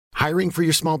Hiring for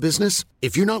your small business?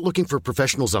 If you're not looking for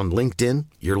professionals on LinkedIn,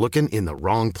 you're looking in the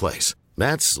wrong place.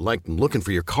 That's like looking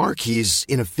for your car keys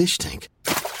in a fish tank.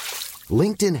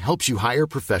 LinkedIn helps you hire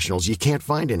professionals you can't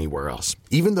find anywhere else,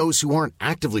 even those who aren't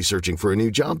actively searching for a new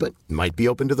job but might be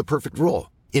open to the perfect role.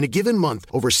 In a given month,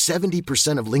 over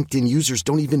 70% of LinkedIn users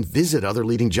don't even visit other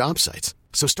leading job sites.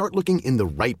 So start looking in the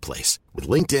right place. With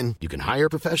LinkedIn, you can hire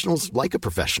professionals like a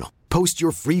professional. Post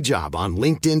your free job on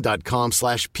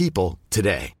linkedin.com/people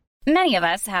today. Many of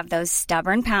us have those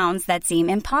stubborn pounds that seem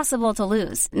impossible to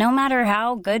lose, no matter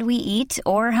how good we eat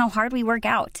or how hard we work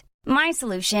out. My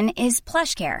solution is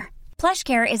PlushCare.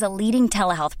 PlushCare is a leading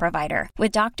telehealth provider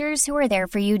with doctors who are there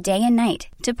for you day and night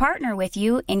to partner with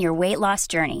you in your weight loss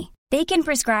journey. They can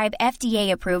prescribe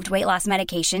FDA-approved weight loss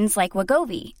medications like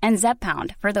Wegovy and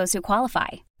Zepbound for those who qualify.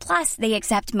 Plus, they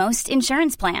accept most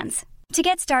insurance plans. To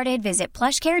get started, visit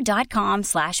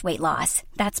plushcare.com/weightloss.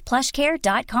 That's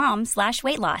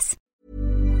plushcare.com/weightloss.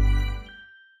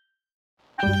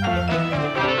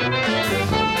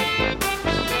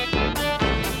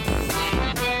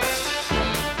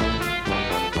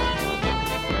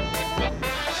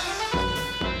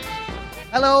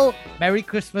 Hello, Merry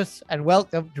Christmas, and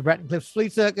welcome to Brett and Cliff's Flea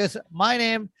Circus. My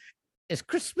name is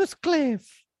Christmas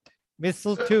Cliff.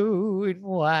 Mistletoe and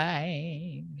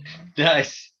wine.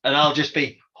 Nice. And I'll just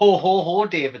be ho, ho, ho,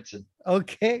 Davidson.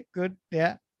 Okay, good.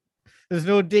 Yeah. There's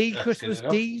no D, That's Christmas good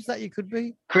enough. D's that you could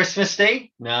be. Christmas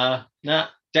Day? Nah.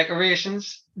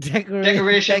 Decorations? Decoration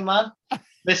Decoration man?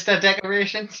 Mr.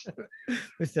 Decorations?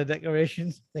 Mr.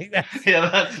 Decorations. I think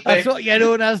Yeah, that's what you're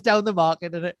known as down the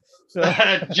market, isn't it? So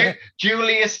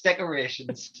Julius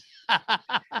Decorations.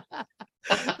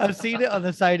 I've seen it on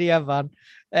the side of your van.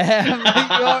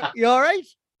 You're all right?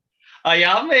 I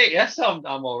am, mate. Yes, I'm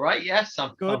all right. Yes,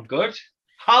 I'm Good. I'm good.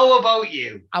 How about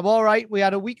you? I'm all right. We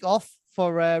had a week off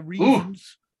for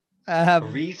reasons.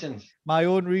 Reasons. My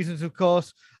own reasons, of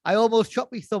course. I almost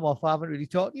chopped my thumb off. I haven't really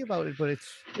talked to you about it, but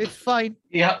it's fine.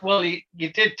 Yeah, well, you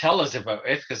did tell us about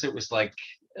it because it was like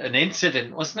an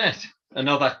incident, wasn't it?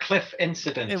 Another cliff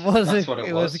incident. It was. That's what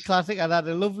it was. Was a classic. I had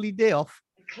a lovely day off.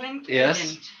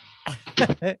 Yes.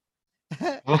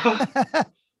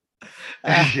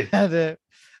 I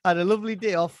had a lovely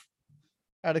day off.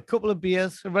 I had a couple of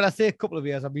beers. And when I say a couple of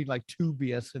beers, I mean like 2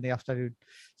 beers in the afternoon.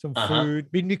 Some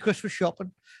food. Been me Christmas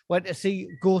shopping. Went to see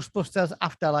Ghostbusters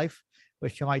Afterlife,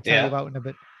 which I might tell you about in a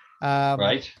bit.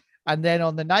 Right. And then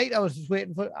on the night, I was just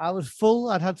waiting for. I was full.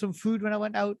 I'd had some food when I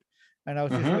went out, and I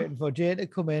was just waiting for Jane to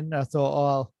come in. And I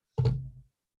thought,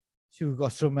 she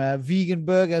got some vegan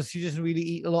burgers. She doesn't really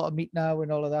eat a lot of meat now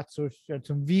and all of that, so she had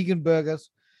some vegan burgers.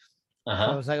 So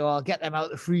I was like, I'll get them out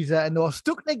of the freezer, and they were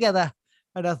stuck together.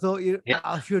 And I thought,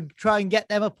 I should try and get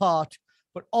them apart,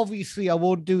 but obviously I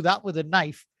won't do that with a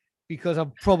knife because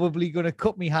I'm probably going to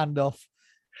cut my hand off.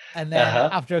 And then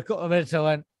after a couple of minutes, I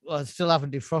went, well, I still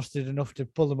haven't defrosted enough to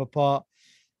pull them apart.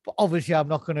 But obviously, I'm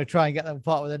not going to try and get them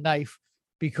apart with a knife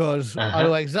because I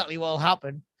know exactly what will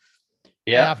happen.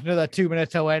 Yeah. And after another 2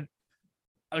 minutes, I went,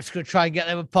 I was going to try and get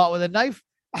them apart with a knife.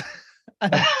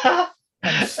 and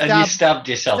you stabbed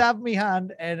yourself. Stabbed my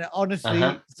hand, and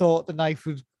honestly thought the knife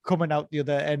was coming out the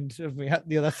other end of me,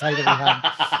 the other side of my hand.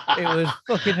 It was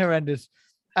fucking horrendous.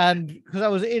 And because I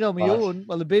was in on my own,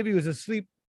 well, the baby was asleep.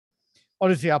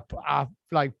 Honestly, I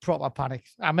like proper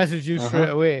panicked. I messaged you straight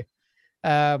away.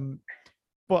 But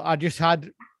I just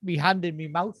had my hand in my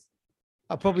mouth.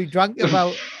 I probably drank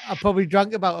about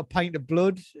a pint of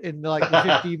blood in like the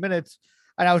 15 minutes.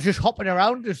 And I was just hopping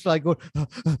around, just like going,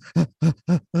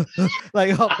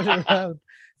 like hopping around,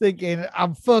 thinking,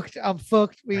 I'm fucked.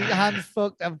 My hand's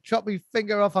fucked. I've chopped my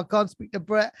finger off. I can't speak to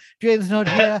Brett. Jane's not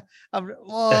here.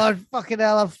 Fucking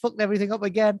hell, I've fucked everything up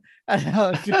again. And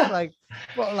I was just like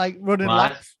running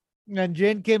laps. And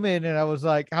Jane came in and I was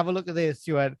like, have a look at this.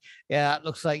 She went, yeah, it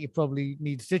looks like you probably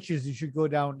need stitches. You should go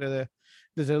down to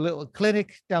there's a little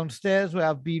clinic downstairs where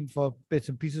I've been for bits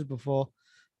and pieces before.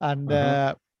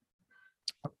 And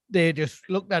they just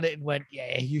looked at it and went,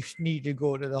 yeah, you need to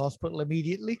go to the hospital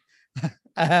immediately.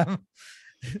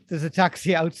 There's a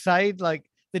taxi outside, like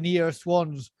the nearest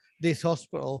one's this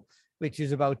hospital, which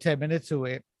is about 10 minutes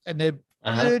away. And they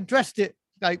dressed it,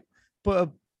 like put a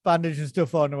bandage and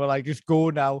stuff on, and were like, just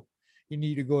go now. You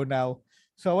need to go now.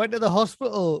 So I went to the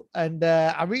hospital, and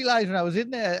I realized when I was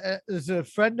in there, there's a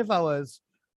friend of ours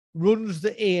runs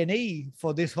the A&E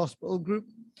for this hospital group.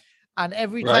 And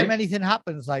every time anything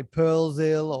happens, like Pearl's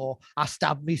ill or I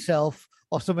stabbed myself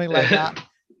or something like that,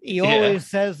 he always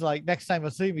says, like, next time I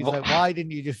see him, he's like, why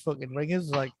didn't you just fucking ring us?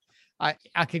 Like, I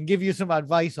can give you some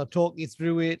advice or talk you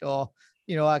through it, or,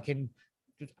 you know, I can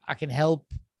help.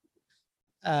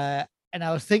 And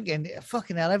I was thinking,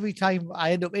 fucking hell, every time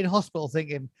I end up in hospital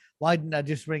thinking, why didn't I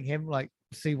just ring him, like,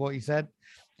 see what he said?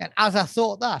 And as I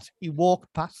thought that, he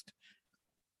walked past.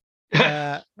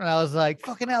 And I was like,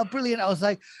 fucking hell, brilliant. I was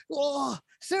like, oh,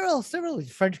 Cyril, he's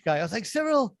a French guy. I was like,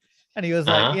 Cyril. And he was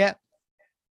like, yeah.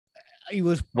 He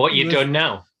was. What you done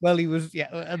now? Well, he was,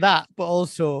 that, but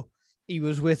also he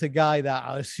was with a guy that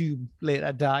I assume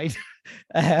later died.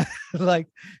 Like,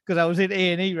 because I was in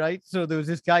A&E, right? So there was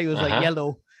this guy who was like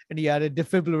yellow, and he had a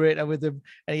defibrillator with him,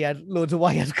 and he had loads of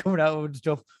wires coming out of him and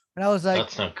stuff. And I was like,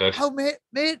 that's not good. Oh, mate,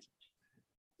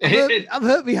 I'm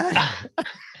hurt behind.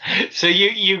 So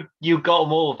you got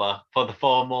him over for the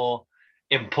far more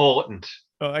important.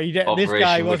 Oh, this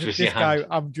guy wasn't. This guy,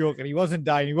 I'm joking. He wasn't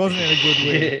dying. He wasn't in a good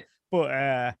way.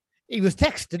 But he was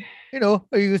texting. He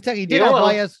was texting. He did have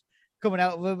wires coming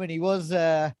out of him, and he was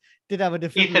did have a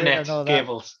defibrillator and all that.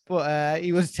 Cables. But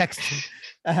he was texting.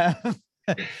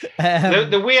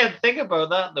 The weird thing about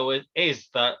that, though, is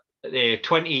that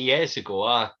 20 years ago,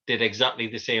 I did exactly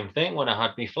the same thing when I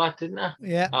had me flat, didn't I?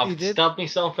 Yeah, I've stabbed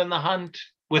myself in the hand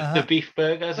with the beef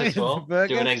burgers as well.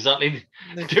 Doing exactly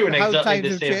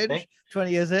the same thing.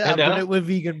 20 years later, I've done it with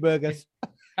vegan burgers.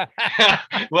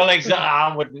 Well, exactly.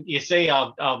 I wouldn't. You see,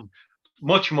 I'm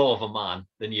much more of a man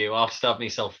than you. I've stabbed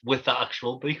myself with the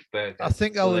actual beef burger. I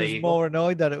think I was more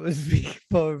annoyed that it was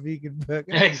for a vegan burger.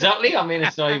 Exactly. I mean,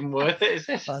 it's not even worth it, is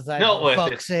it? I was like, not worth it. For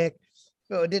fuck's sake.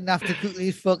 But I didn't have to cook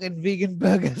these fucking vegan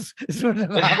burgers.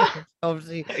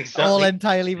 Obviously, all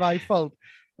entirely my fault.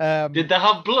 Did they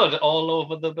have blood all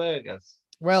over the burgers?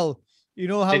 Well, you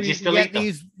know how you get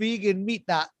these vegan meat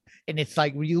and it's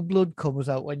like real blood comes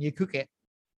out when you cook it.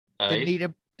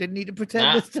 Didn't need to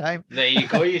pretend this time. There you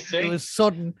go. You see, it was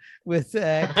sodden with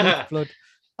blood.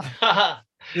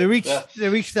 They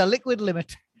reached their liquid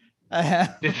limit.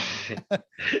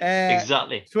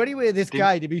 Exactly. So anyway, this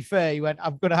guy, to be fair, he went,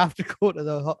 I'm going to have to go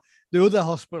to the other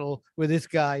hospital with this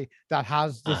guy that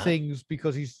has the things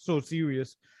because he's so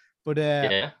serious. But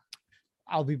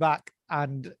I'll be back.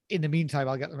 And in the meantime,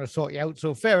 I'll get them to sort you out.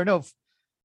 So fair enough.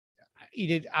 He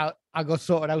did. I got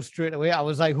sorted out straight away. I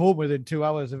was like home within 2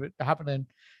 hours of it happening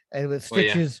with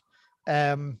stitches.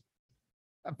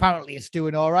 Apparently it's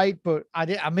doing all right, but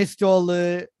I missed all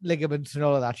the ligaments and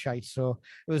all of that shit. So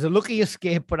it was a lucky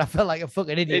escape, but I felt like a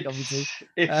fucking idiot, obviously.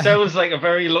 It sounds like a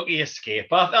very lucky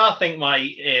escape. I think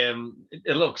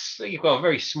it looks like you've got a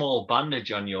very small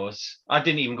bandage on yours. I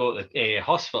didn't even go to the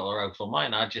hospital or for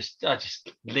mine. I just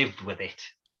lived with it.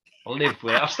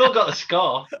 I've still got the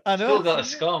scar. I know. Still got a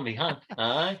scar on my hand.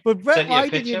 But Brett, why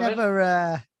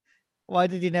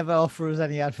did you never offer us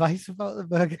any advice about the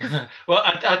burger? Well,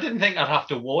 I didn't think I'd have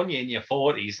to warn you in your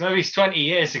 40s. Maybe it's 20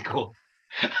 years ago.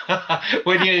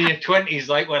 When you're in your 20s,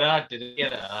 like when I did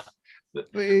it, I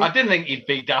didn't think you'd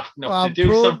be daft enough to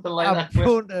do something like that. I'm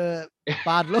prone to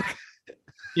bad luck.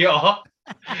 Yeah.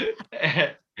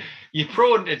 You're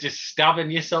prone to just stabbing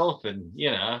yourself and,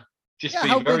 just be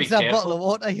very careful. How big's that bottle of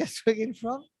water you're swinging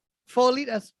from? 4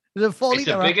 litres? Is it 4 litres?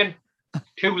 It's a big one.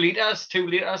 2 litres. 2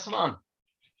 litres, man.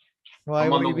 Why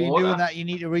would you be doing that? You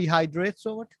need to rehydrate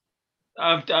so much?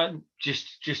 I've done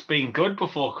just being good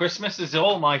before Christmas is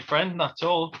all, my friend. That's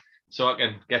all. So I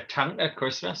can get tanked at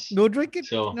Christmas. No drinking?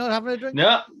 So, not having a drink?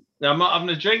 No, I'm not having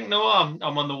a drink. No, I'm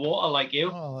on the water like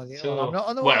you. Oh, yeah. So, I'm not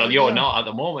on the water. Well, you're not at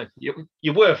the moment. You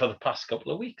were for the past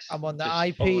couple of weeks. I'm on the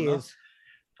IPAs.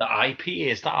 The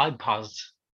IPAs, the iPads.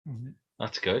 Mm-hmm.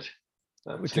 That's good.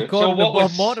 Which, according to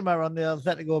Bob Mortimer on the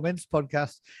Atletico Mints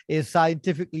podcast, is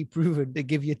scientifically proven to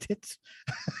give you tits.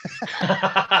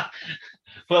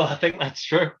 Well, I think that's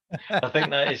true. I think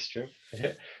that is true.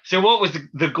 So what was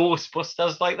the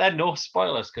Ghostbusters like then? No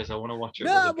spoilers, because I want to watch it.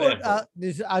 No, but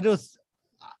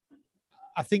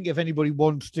I think if anybody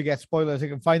wants to get spoilers, they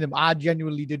can find them. I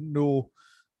genuinely didn't know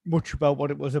much about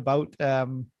what it was about.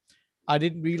 I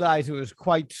didn't realize it was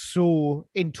quite so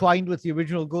entwined with the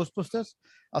original Ghostbusters.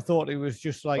 I thought it was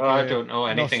just like I don't know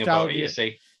anything about it, you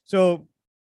see. So,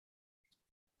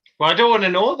 well, I don't want to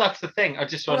know. That's the thing. I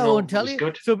just want to know. I won't tell you.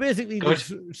 Good. So basically,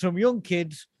 there's some young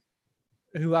kids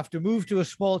who have to move to a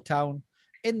small town.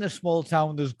 In the small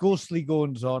town, there's ghostly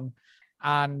goings on,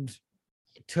 and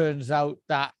it turns out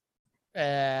that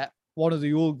one of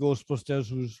the old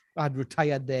Ghostbusters had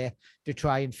retired there to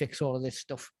try and fix all of this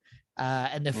stuff,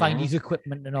 and they find his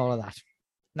equipment and all of that.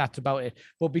 That's about it.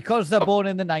 But because they're born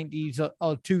in the 90s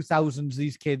or 2000s,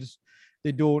 these kids,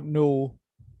 they don't know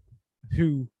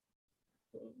who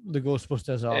the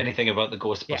Ghostbusters are. Anything about the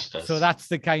Ghostbusters. Yeah. So that's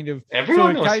the kind of...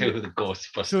 Everyone knows who the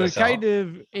Ghostbusters are. So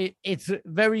it's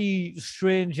very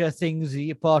Stranger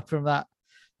Thingsy, apart from that.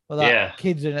 Well,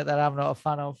 kids in it that I'm not a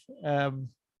fan of.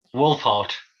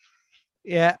 Wolfhard.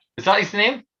 Yeah. Is that his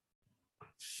name?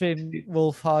 Finn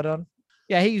Wolfhard on.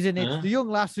 Yeah, he's in it. Uh-huh. The young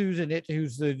lass who's in it,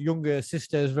 who's the younger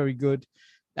sister, is very good.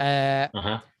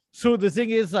 Uh-huh. So the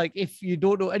thing is, like, if you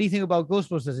don't know anything about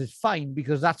Ghostbusters, it's fine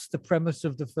because that's the premise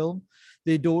of the film.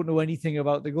 They don't know anything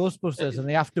about the Ghostbusters and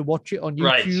they have to watch it on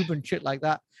YouTube and shit like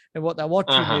that. And what they're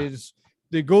watching is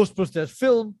the Ghostbusters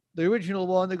film, the original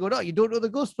one. They go, no, you don't know the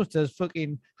Ghostbusters.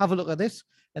 Fucking have a look at this.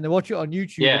 And they watch it on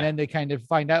YouTube and then they kind of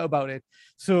find out about it.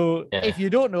 So if you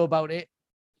don't know about it,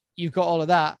 you've got all of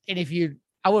that. And if you're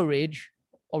our age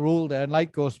or older and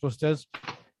like Ghostbusters,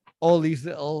 all these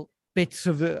little bits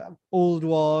of the old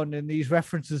one and these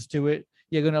references to it,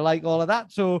 you're going to like all of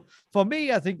that. So for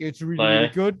me, I think it's really, really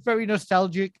good. Very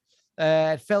nostalgic.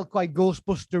 It felt quite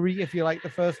Ghostbustery if you like the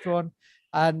first one.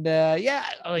 And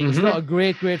it's not a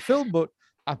great film, but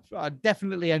I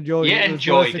definitely enjoyed it. It was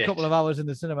worth a couple of hours in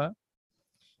the cinema.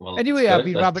 Well, anyway, I've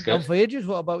been rabbiting on for ages.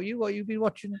 What about you? What have you been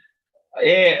watching?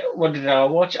 What did I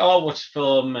watch? I watched a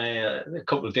film a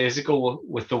couple of days ago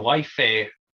with the wife,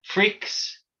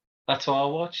 Freaks. That's what I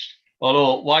watched.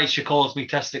 Although why she calls me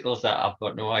testicles, that I've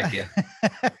got no idea.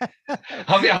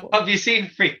 Have you seen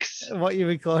Freaks? What are you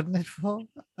recording it for?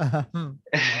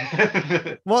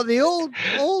 What, the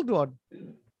old one?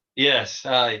 Yes,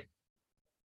 I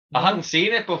hadn't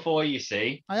seen it before. You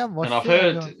see, I haven't watched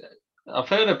it. I've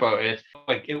heard about it.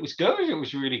 Like, it was good. It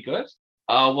was really good.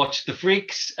 I watched the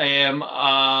Freaks.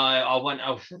 I went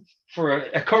out for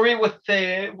a curry with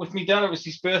me dad. It was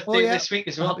his birthday this week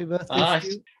as well. Happy birthday!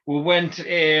 We went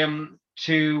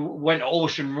went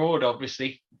Ocean Road,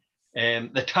 obviously,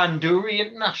 the Tandoori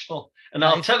International, and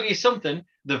I'll tell you something: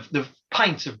 the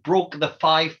pints have broke the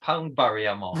 £5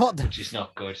 barrier mark, which is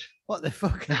not good. What the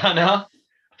fuck? I know.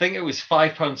 I think it was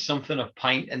 £5 something a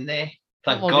pint in there.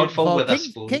 Thank God for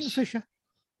Witherspoons. Kingfisher.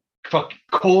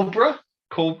 Cobra,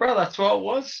 that's what it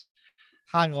was.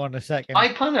 Hang on a second.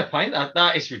 £5 a pint.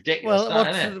 That is ridiculous.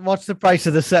 Well, what's the price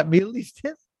of the set meal these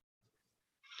days?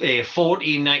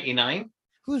 $14.99.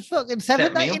 Who's fucking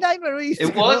 $7.99 when we used to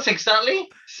It was exactly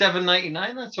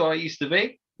 $7.99. That's what it used to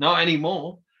be. Not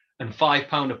anymore. And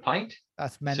 £5 a pint.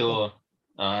 That's mental.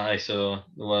 So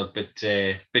well, a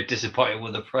bit disappointed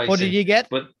with the price. What did you get?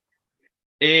 But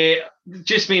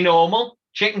just me normal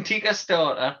chicken tikka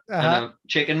starter and a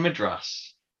chicken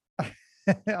madras.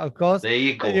 Of course. There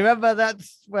you go. You remember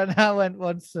that's when I went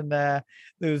once and there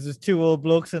was just two old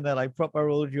blokes and they're like proper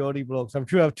old Geordie blokes. I'm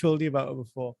sure I've told you about it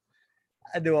before.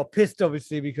 And they were pissed,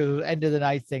 obviously, because it was end of the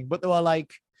night thing. But they were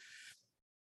like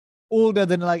older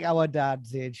than like our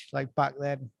dad's age. Like back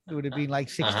then, they would have been like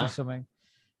 60 something.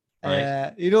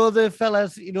 Right. You know the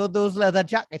fellas, those leather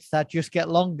jackets that just get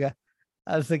longer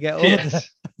as they get older. Yes.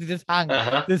 They just hang.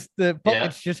 The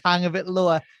pockets just hang a bit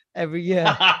lower every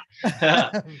year.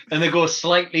 And they go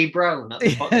slightly brown.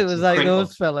 It was like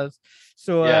those fellas.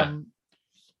 So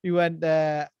we went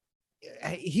here,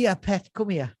 pet, come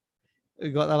here.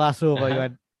 We got the last over. He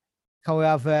went, can we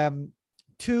have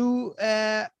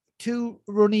two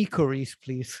runny curries,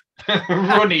 please?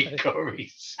 Runny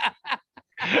curries.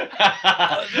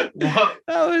 What?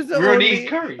 That was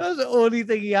the only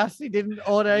thing he asked. He didn't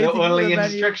order anything on the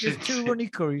menu. Just 2 runny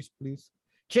curries, please.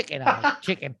 Chicken.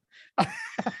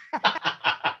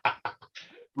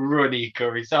 Runny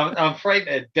curries. I'm afraid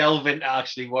to delve into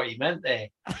actually what he meant there.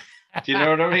 Do you know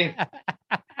what I mean?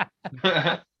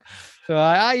 So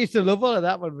I used to love all of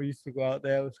that when we used to go out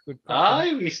there. It was good. I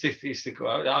used to go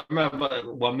out. I remember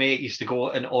one mate used to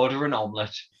go and order an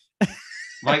omelette.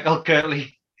 Michael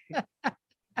Curley.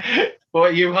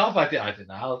 What you have? I don't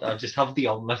know. I'll just have the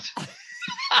omelette.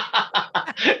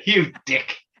 You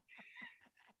dick.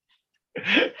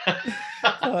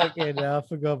 Okay, now I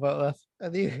forgot about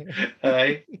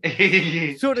that.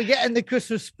 So to get in the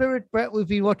Christmas spirit, Brett, we've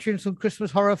been watching some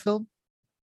Christmas horror film.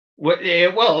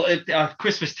 Well, a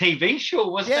Christmas TV show,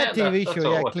 wasn't it? TV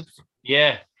show, clips.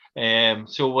 Yeah.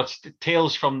 So what's the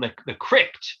Tales from the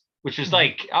Crypt, which is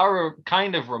like I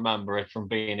kind of remember it from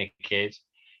being a kid.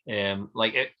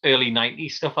 Like early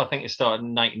 90s stuff. I think it started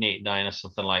in 1989 or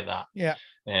something like that. Yeah.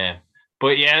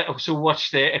 But yeah, I also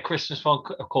watched a Christmas one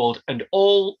called And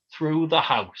All Through the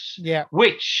House. Yeah.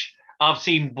 Which I've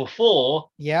seen before.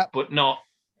 Yeah. But not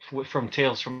from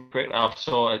Tales from the Crypt. I've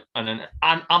saw an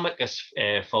Amicus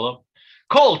film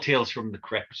called Tales from the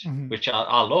Crypt, which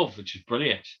I love, which is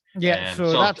brilliant. Yeah.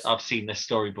 I've seen this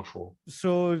story before.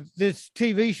 So this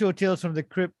TV show Tales from the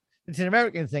Crypt, it's an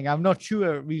American thing. I'm not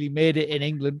sure it really made it in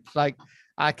England. Like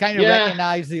I kind of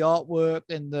recognize the artwork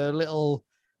and the little.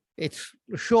 It's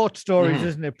short stories,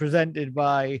 isn't it? Presented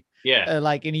by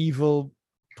like an evil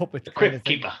puppet. A crypt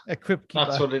keeper. A crypt keeper.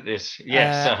 That's what it is.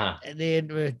 Yes. And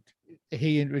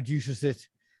he introduces it.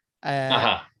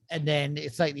 and then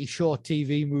it's like these short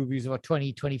TV movies about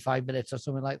 20, 25 minutes or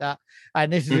something like that.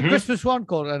 And this is a Christmas one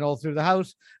called And All Through the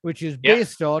House, which is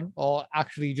based on, or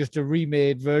actually just a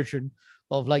remade version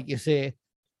of, like you say,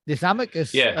 this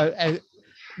Amicus.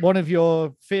 One of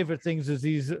your favorite things is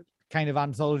these kind of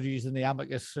anthologies in the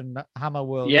Amicus and Hammer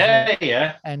world.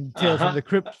 Yeah. And Tales from the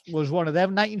Crypt was one of them.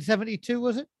 1972,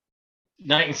 was it?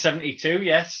 1972,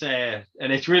 yes, and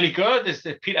it's really good. There's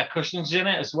Peter Cushing's in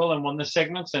it as well in one of the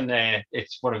segments, and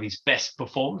it's one of his best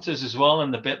performances as well.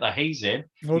 And the bit that he's in,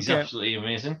 he's absolutely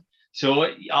amazing. So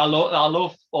I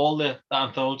love all the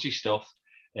anthology stuff.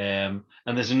 And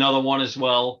there's another one as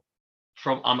well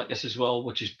from Amicus as well,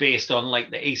 which is based on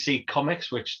like the EC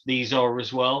comics, which these are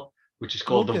as well, which is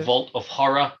called The Vault of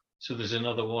Horror. So there's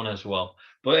another one as well.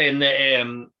 But in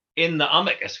the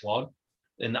Amicus one,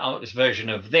 in the Amicus version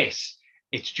of this,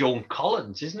 it's Joan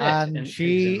Collins, isn't it? And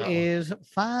she is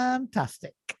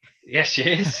fantastic. Yes, she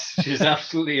is. She's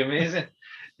absolutely amazing.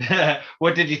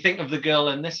 What did you think of the girl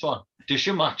in this one? Does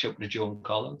she match up to Joan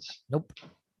Collins? Nope.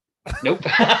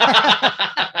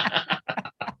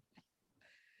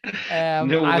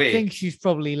 I think she's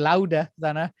probably louder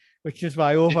than her, which is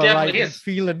my overriding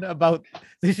feeling about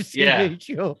this TV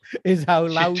show is how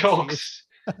loud she is.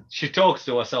 She talks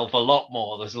to herself a lot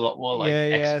more. There's a lot more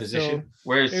exposition. So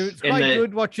whereas it's quite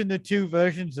good watching the two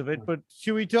versions of it. But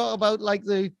should we talk about like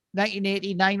the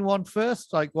 1989 one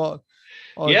first? Like what?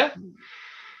 Yeah,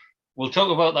 we'll talk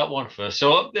about that one first.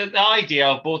 So the idea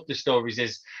of both the stories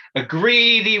is a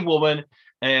greedy woman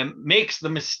makes the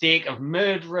mistake of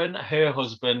murdering her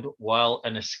husband while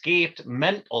an escaped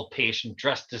mental patient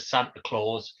dressed as Santa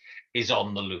Claus is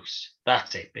on the loose.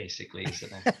 That's it, basically,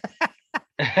 isn't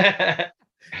it?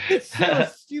 It's so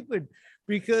stupid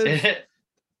because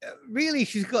really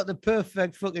she's got the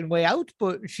perfect fucking way out,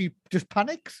 but she just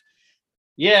panics.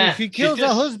 Yeah, so she kills her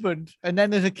husband, and then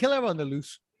there's a killer on the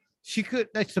loose.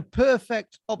 That's the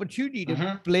perfect opportunity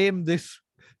to blame this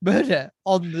murder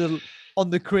on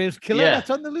the crazed killer that's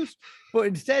on the loose. But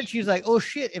instead, she's like, "Oh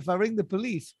shit! If I ring the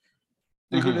police,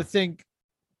 they're gonna think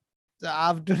that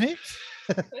I've done it."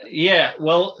 Yeah,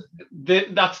 well,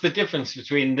 that's the difference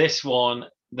between this one,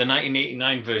 the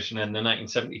 1989 version, and the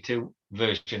 1972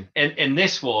 version. In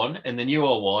this one, in the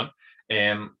newer one,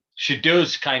 she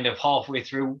does kind of halfway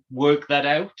through work that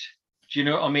out. Do you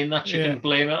know what I mean? That she can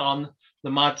blame it on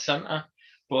the mad Santa.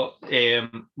 But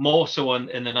more so in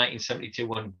the 1972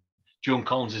 one, Joan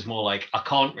Collins is more like, I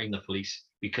can't ring the police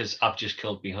because I've just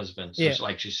killed my husband. So it's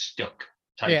like she's stuck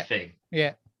type thing.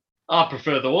 Yeah. I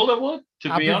prefer the older one, to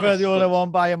be honest. I prefer the older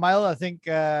one by a mile. I think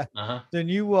the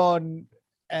new one,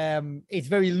 it's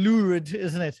very lurid,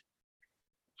 isn't it?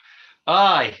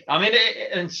 Aye. I mean,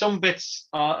 and some bits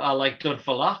are like done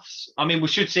for laughs. I mean, we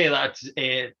should say that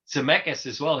Zemeckis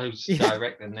as well, who's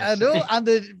directing this. I know, and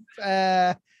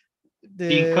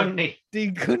Dean Cundey.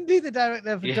 Dean Cundey, the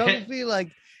director of photography.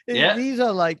 Like, these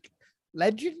are like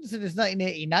legends, and it's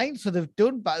 1989, so they've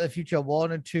done Back to the Future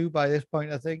 1 and 2 by this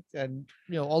point, I think, and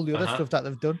all the other stuff that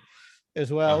they've done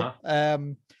as well.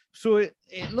 So it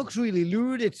looks really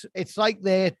lurid. It's like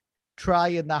they're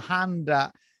trying their hand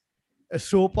at a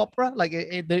soap opera. Like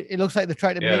it looks like they're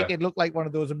trying to make it look like one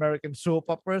of those American soap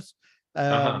operas.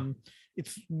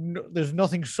 There's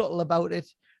nothing subtle about it.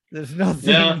 There's nothing.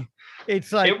 Yeah.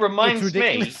 It's like it reminds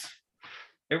me.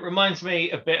 It reminds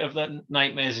me a bit of that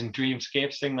Nightmares and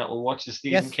Dreamscapes thing that we'll watch, the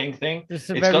Stephen King thing. It's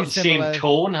got the same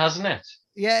tone, hasn't it?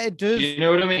 Yeah, it does. Do you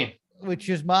know what I mean? Which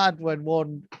is mad when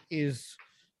one is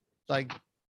like,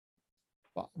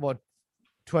 what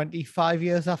 25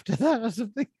 years after that or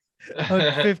something,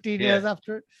 or 15 years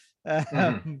after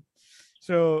it.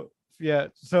 So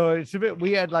it's a bit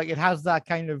weird. Like, it has that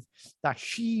kind of that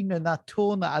sheen and that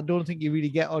tone that I don't think you really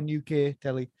get on UK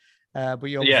telly. But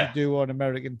you obviously do on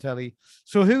American telly.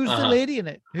 So who's the lady in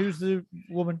it? Who's the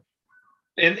woman?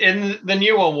 In the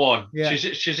newer one,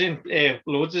 she's in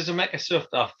loads of Zemeckis stuff.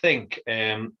 I think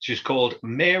she's called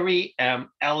Mary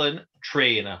Ellen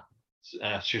Trainer.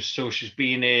 She's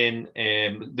been in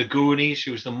The Goonies.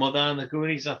 She was the mother in The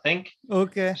Goonies, I think.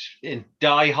 Okay. In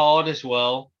Die Hard as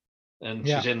well, and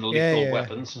she's in the Lethal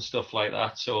Weapons and stuff like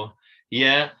that. So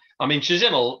I mean, she's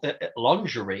in a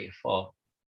lingerie for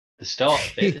the start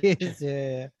of it.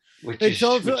 It's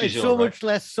so much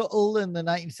less subtle than the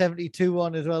 1972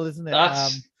 one as well, isn't it? I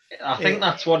think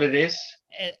that's what it is.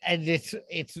 And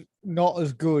it's not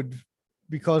as good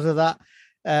because of that.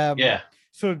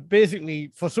 So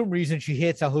basically, for some reason, she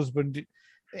hates her husband.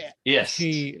 Yes.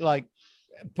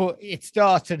 But it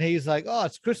starts and he's like, "Oh,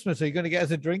 it's Christmas. Are you going to get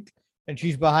us a drink?" And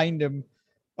she's behind him.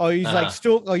 Or he's like,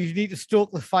 you need to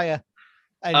stoke the fire.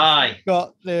 And she's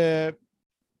got the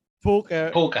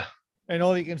poker. and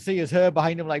all you can see is her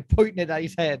behind him, like pointing it at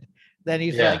his head. Then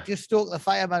he's Yeah. like, "Just stalk the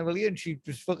fireman, will you?" And she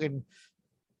just fucking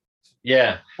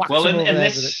Yeah. whacks Well, him over in the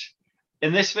head with it.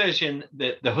 this version,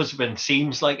 the husband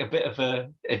seems like a bit of a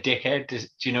dickhead.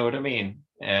 Do you know what I mean?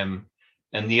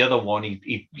 And the other one,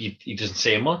 he doesn't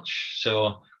say much,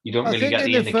 so you don't I really think get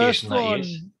in the the first indication that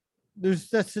he is. one,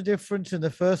 that's the difference. In the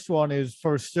first one is,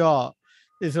 for a start,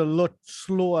 there's a lot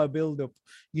slower build up.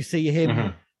 You see him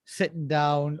Mhm. sitting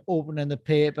down, opening the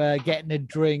paper, getting a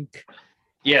drink,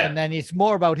 Yeah. and then it's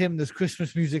more about him. There's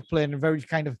Christmas music playing, and very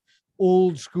kind of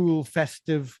old school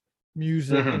festive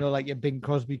music, Mhm. like your Bing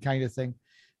Crosby kind of thing.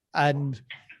 And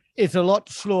it's a lot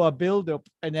slower build up,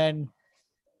 and then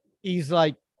he's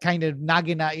like kind of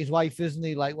nagging at his wife, isn't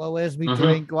he? Like, "Well, where's me Mhm.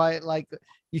 drink? Why, like,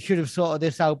 you should have sorted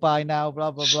this out by now, blah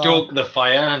blah blah." Stoke the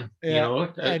fire, Yeah,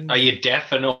 and are you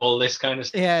deaf and all this kind of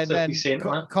yeah, and stuff then he's saying to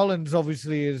her? Collins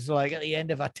obviously is like at the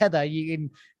end of a tether. You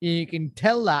can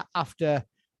tell that after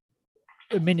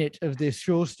a minute of this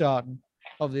show starting,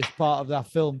 of this part of that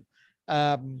film,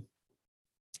 and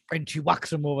she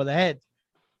whacks him over the head,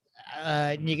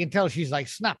 and you can tell she's like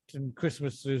snapped, and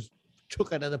Christmas has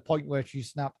took her to the point where she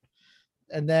snapped.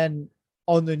 And then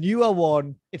on the newer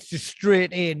one, it's just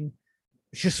straight in.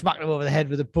 She smacked him over the head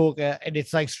with a poker, and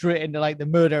it's like straight into like the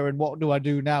murder and what do I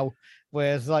do now?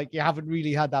 Whereas like you haven't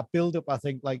really had that build up, I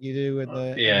think, like you do in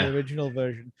the original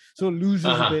version. So it loses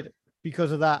a bit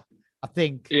because of that, I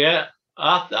think. Yeah,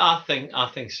 I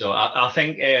think so. I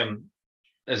think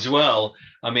as well.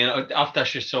 I mean, after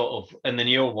she sort of in the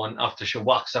newer one, after she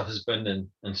whacks her husband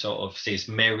and sort of says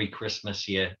 "Merry Christmas,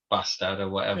 you bastard" or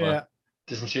whatever. Yeah.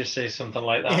 Doesn't she say something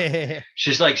like that? Yeah.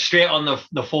 She's like straight on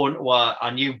the phone to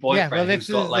a new boyfriend. Yeah, well, this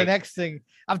who's got is like the next thing.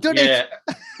 I've done it.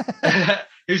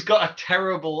 Who's got a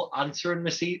terrible answering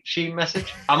machine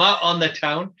message. "I'm out on the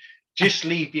town. Just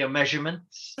leave your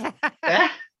measurements."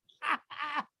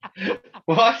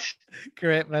 What?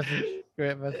 Great message.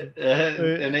 Great message.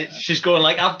 And she's going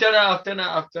like, "I've done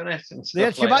it," and stuff.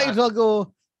 Yeah, she might as well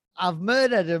go, "I've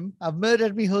murdered him. I've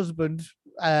murdered my husband.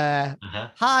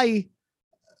 Hi,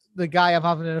 the guy I'm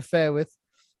having an affair with.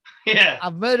 Yeah.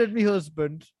 I've murdered my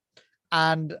husband,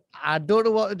 and I don't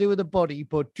know what to do with the body,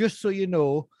 but just so you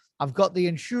know, I've got the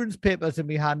insurance papers in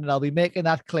my hand, and I'll be making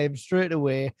that claim straight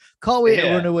away. Can't wait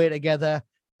to run away together.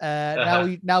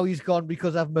 Now he's gone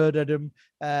because I've murdered him.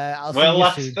 I'll see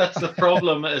you soon." That's the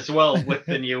problem as well with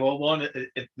the newer one.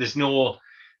 There's no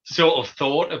sort of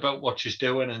thought about what she's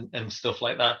doing and stuff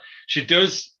like that. She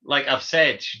does, like I've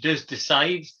said, she does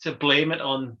decide to blame it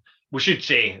on. We should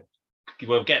say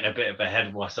we're getting a bit ahead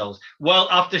of ourselves. Well,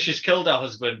 after she's killed her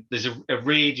husband, there's a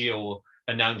radio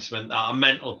announcement that a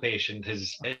mental patient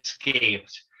has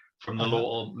escaped from the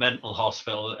local mental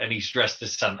hospital, and he's dressed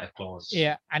as Santa Claus.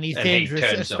 Yeah, and he's dangerous,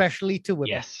 especially to women.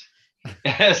 Yes,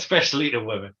 especially to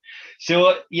women.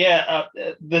 So yeah,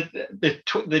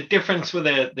 the difference with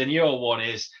the newer one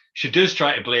is she does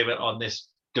try to blame it on this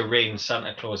deranged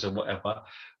Santa Claus or whatever,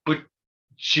 but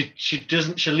she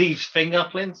doesn't. She leaves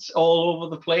fingerprints all over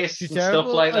the place and stuff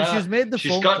like that. She's made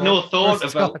She's got no thought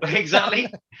about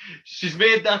exactly. She's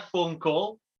made that phone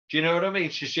call. Do you know what I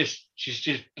mean? She's just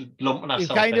lumping herself.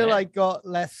 You kind of like got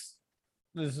less.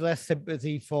 There's less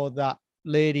sympathy for that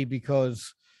lady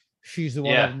because she's the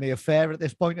one having the affair at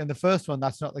this point. In the first one,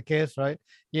 that's not the case, right?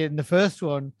 Yeah, in the first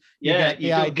one, you get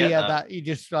the idea that you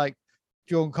just like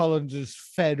Joan Collins is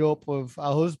fed up with her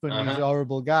husband, who's a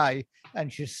horrible guy,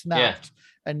 and she's snapped,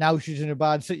 and now she's in a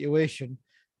bad situation.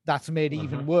 That's made it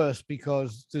even worse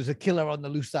because there's a killer on the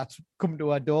loose that's come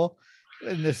to her door.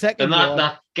 In the second one,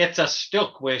 that gets her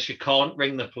stuck where she can't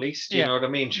ring the police. Do you know what I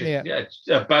mean?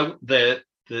 About the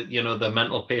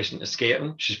mental patient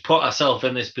escaping. She's put herself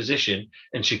in this position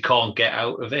and she can't get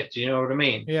out of it. Do you know what I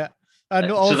mean? Yeah.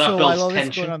 And also, while all this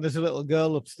is going on, there's a little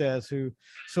girl upstairs who.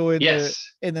 So in the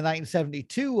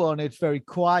 1972 one, it's very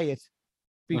quiet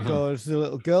because the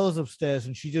little girl's upstairs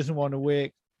and she doesn't want to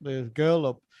wake the girl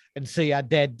up and see her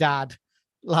dead dad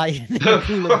lying in a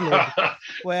pool of blood.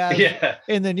 Whereas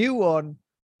in the new one,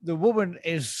 the woman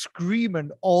is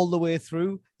screaming all the way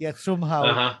through, yet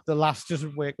somehow the lass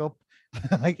doesn't wake up.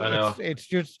 Like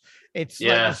it's like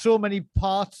there's so many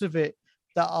parts of it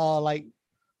that are like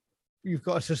you've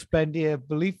got to suspend your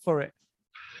belief for it.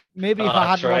 Maybe if I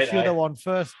hadn't watched the other one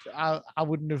first, I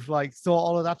wouldn't have like thought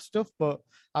all of that stuff, but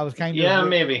I was kind of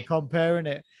maybe comparing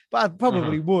it. But I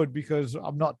probably would because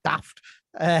I'm not daft.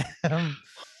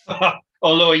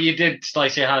 Although you did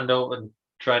slice your hand open and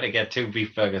try to get 2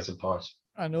 beef burgers apart.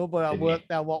 I know, but I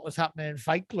worked out what was happening in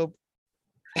Fight Club.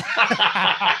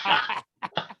 I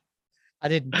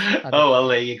didn't. Oh, well,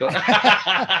 there you go.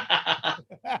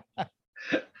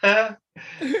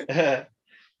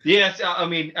 Yes, I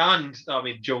mean,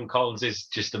 Joan Collins is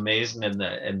just amazing in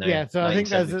the Yeah, so I think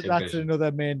that's 1972 version.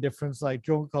 another main difference. Like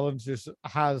Joan Collins just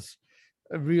has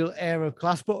a real air of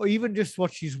class, but even just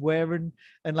what she's wearing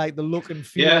and like the look and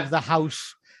feel Yeah. of the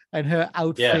house and her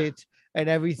outfit and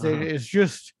everything is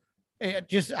just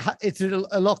it's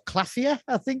a lot classier.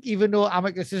 I think, even though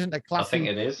Amicus isn't a classy, I think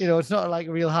it is. you know, it's not like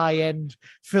a real high end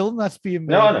film that's being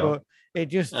made, No. but it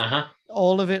just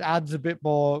all of it adds a bit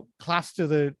more class to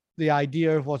the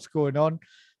idea of what's going on.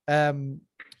 And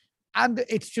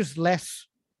it's just less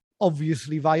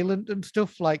obviously violent and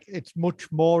stuff. Like, it's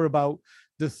much more about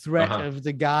the threat of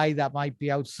the guy that might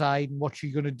be outside and what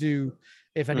you're going to do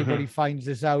if anybody finds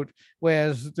this out.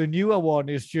 Whereas the newer one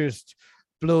is just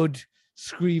blood,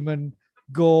 screaming,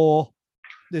 gore.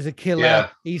 There's a killer. Yeah.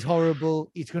 He's horrible.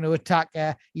 He's going to attack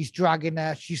her. He's dragging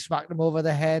her. She's smacked him over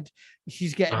the head.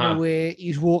 She's getting away.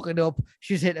 He's walking up.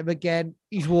 She's hit him again.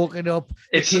 He's walking up.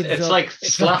 It's like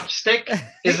slapstick,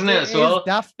 isn't it? As well,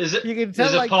 is it? You can tell.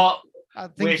 There's like, a part I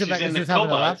think where she's in the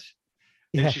cupboard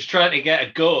and she's trying to get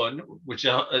a gun, which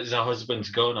is her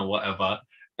husband's gun or whatever,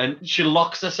 and she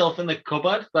locks herself in the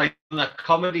cupboard, like the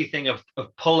comedy thing of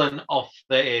pulling off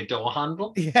the door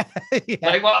handle. Yeah.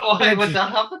 Like, why would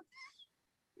that happen?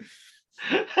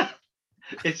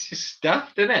 It's just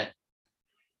stuffed, isn't it?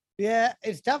 Yeah,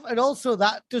 it's tough. And also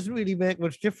that doesn't really make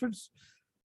much difference.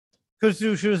 Because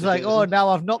she was like, oh, now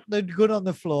I've knocked the gun on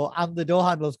the floor and the door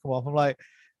handles come off. I'm like,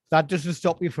 that doesn't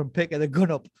stop you from picking the gun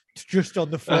up. It's just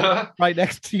on the floor right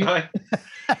next to you.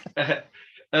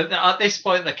 At this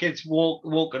point, the kid's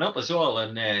woken up as well.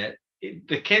 And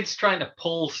the kid's trying to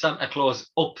pull Santa Claus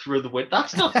up through the window.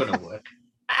 That's not going to work.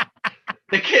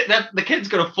 The kid's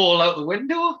going to fall out the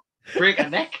window, break a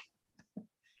neck.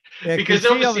 Yeah, because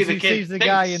obviously the kid sees the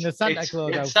guy in the Santa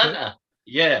Claus outfit. Santa.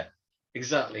 Yeah,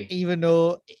 exactly. Even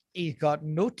though he's got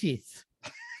no teeth.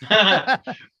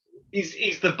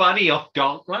 He's the buddy of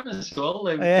Darkman as well.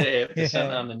 The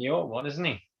Santa and the newer one, isn't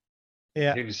he?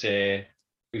 Yeah. Who's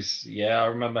I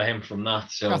remember him from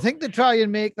that. So I think they try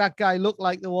and make that guy look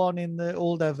like the one in the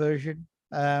older version.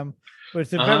 But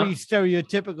it's a very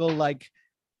stereotypical, like,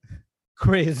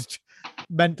 crazed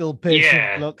mental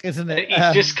patient look, isn't it?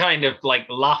 He's just kind of like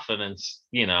laughing and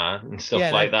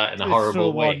stuff like that in a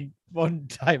horrible way.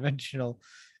 One-dimensional.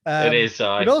 It is.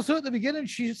 But also at the beginning,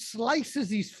 she slices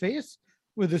his face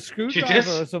with a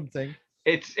screwdriver or something.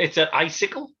 It's an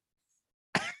icicle.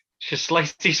 She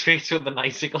sliced his face with an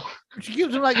icicle. She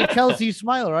gives him like a Kelsey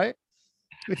smile, right?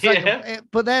 It's like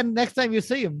but then next time you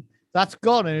see him, that's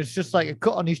gone, and it's just like a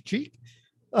cut on his cheek.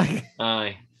 Like,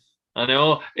 aye, I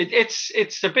know.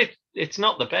 It's a bit. It's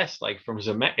not the best, like, from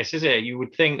Zemeckis, is it? You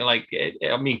would think, like,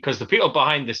 because the people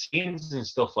behind the scenes and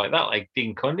stuff like that, like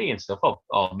Dean Cundy and stuff,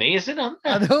 are amazing, aren't they?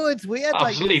 I know, it's weird.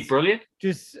 Absolutely brilliant.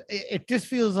 It just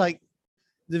feels like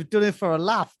they've done it for a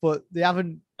laugh, but they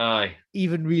haven't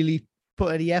even really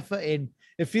put any effort in.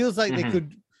 It feels like they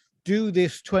could do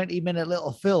this 20-minute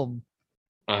little film,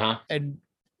 and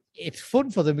it's fun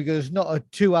for them because it's not a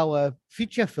 2-hour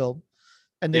feature film,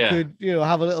 and they could,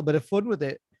 have a little bit of fun with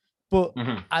it. But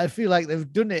I feel like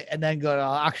they've done it and then gone,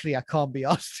 oh, actually, I can't be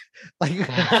asked. Like,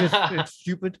 it's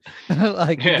stupid.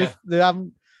 Like, they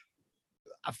haven't.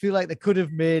 I feel like they could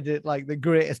have made it like the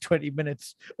greatest 20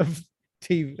 minutes of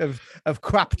TV of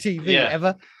crap TV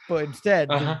ever, but instead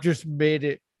they've just made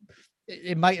it.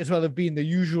 It might as well have been the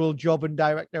usual job and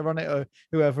director on it, or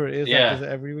whoever it is that does it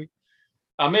every week.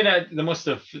 I mean, they must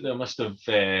have.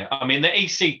 I mean, the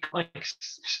AC Comics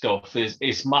stuff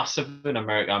is massive in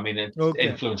America. I mean, it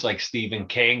influenced like Stephen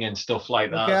King and stuff like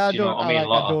that. I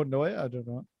don't know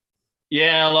it.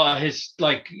 Yeah, a lot of his,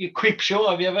 like, Creep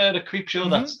Show. Have you ever heard of Creep Show?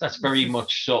 That's very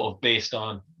much sort of based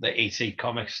on the AC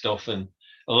Comics stuff, and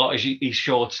a lot of his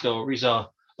short stories are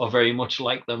very much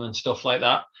like them and stuff like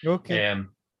that. Okay. And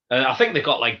I think they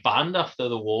got like banned after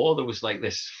the war. There was like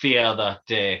this fear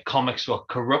that comics were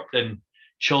corrupting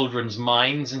children's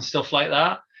minds and stuff like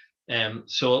that.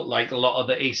 So like a lot of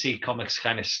the AC Comics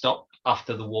kind of stopped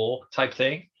after the war type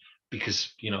thing,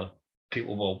 because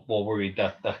people were worried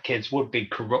that the kids would be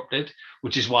corrupted,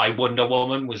 which is why Wonder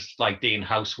Woman was like doing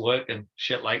housework and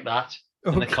shit like that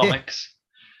in the comics,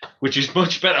 which is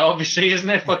much better, obviously, isn't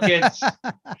it, for kids?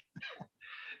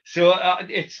 So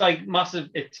it's like massive.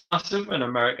 It's massive in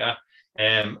America.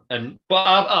 But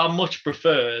I much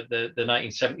prefer the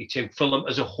 1972 film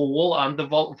as a whole and the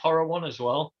Vault of Horror one as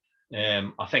well.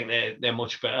 I think they're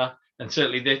much better, and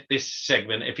certainly this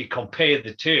segment, if you compare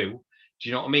the two, do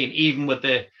you know what I mean? Even with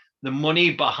the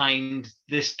money behind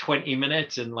this 20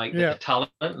 minutes and like the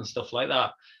talent and stuff like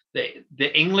that,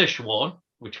 the English one,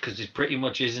 which because it pretty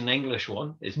much is an English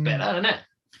one, is better, isn't it?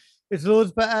 It's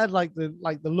loads better. Like the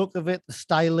look of it, the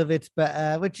style of it's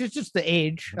better, which is just the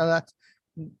age. That's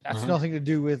Mhm. nothing to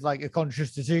do with like a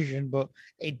conscious decision, but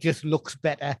it just looks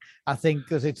better. I think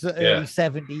because it's the Yeah. early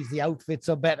 70s, the outfits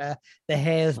are better, the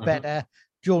hair's Mhm. better,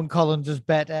 Joan Collins is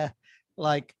better.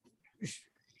 Like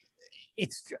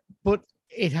it's, but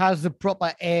it has the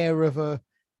proper air of a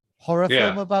horror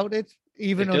film Yeah. about it,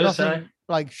 even It though does, nothing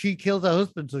like she kills her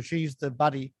husband, so she's the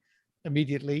baddie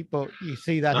immediately. But you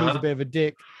see that he's a Uh-huh. bit of a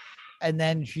dick, and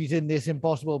then she's in this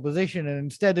impossible position. And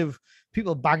instead of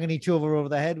people banging each other over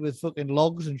the head with fucking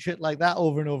logs and shit like that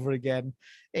over and over again,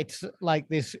 it's like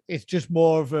this. It's just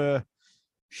more of a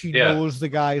she Yeah. knows the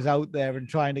guys out there and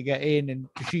trying to get in, and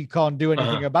she can't do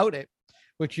anything Uh-huh. about it,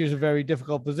 which is a very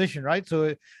difficult position, right? So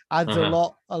it adds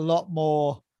Uh-huh. a lot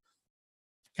more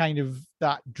kind of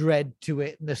that dread to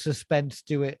it and the suspense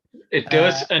to it. It Uh,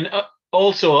 does, and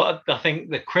also I think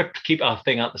the Crypt Keeper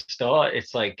thing at the start,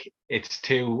 it's like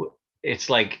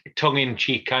tongue in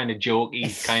cheek kind of jokey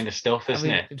it's, kind of stuff, I isn't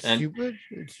mean, it? it's And stupid.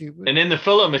 It's stupid. and in the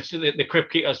film, it's the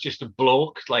Crypt Keeper's just a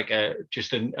bloke, like a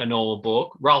normal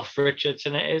bloke. Ralph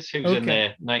Richardson it is, who's in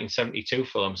Okay. the 1972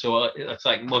 film, so it's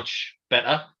like much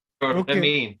better. You know what I Okay.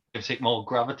 mean? Gives it more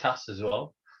gravitas as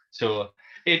well. So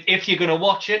if you're gonna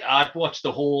watch it, I'd watch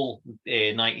the whole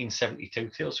 1972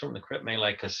 Tales from the Crypt, mate,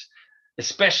 like, because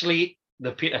especially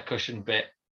the Peter Cushing bit,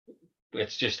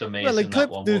 it's just Well, amazing. That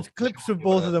one. there's clips of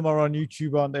both of them are on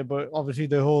YouTube, aren't they? But obviously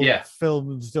the whole Yeah.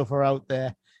 film and stuff are out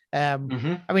there.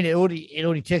 Hmm. I mean, it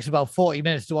only takes about 40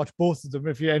 minutes to watch both of them.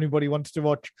 If anybody wants to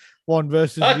watch one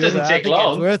versus That the other, doesn't I take think it's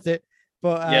long. worth it.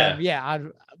 But Yeah. I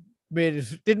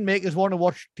didn't make us want to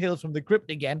watch Tales from the Crypt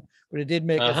again, but it did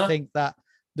make us Uh-huh. think that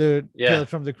the Yeah. Tales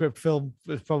from the Crypt film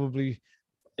was probably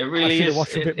It I really should have is.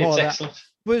 watched a bit more It's of that. excellent.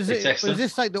 Was It's it? Was excellent.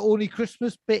 this like the only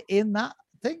Christmas bit in that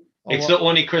thing? Or It's what? the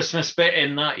only Christmas bit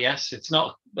in that. Yes, it's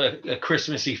not a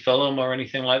Christmassy film or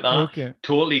anything like that. Okay.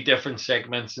 Totally different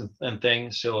segments and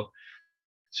things. So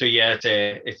yeah,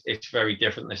 it's very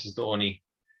different. This is the only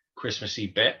Christmassy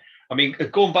bit. I mean,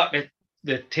 going back to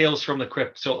the Tales from the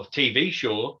Crypt sort of TV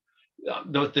show,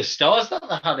 the stars that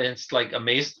they had in, it's like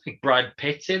amazing. Like Brad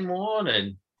Pitt in one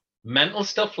and mental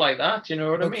stuff like that. You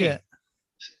know what I mean? Okay.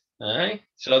 Aye.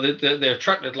 So they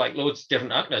attracted like loads of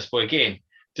different actors, but again,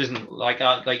 doesn't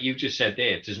like you just said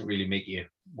there, it doesn't really make you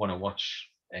want to watch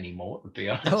anymore, to be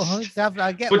honest. No, exactly.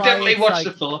 I get But why definitely it's watch like,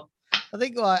 the film. I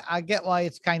think I get why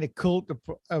it's kind of cult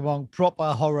among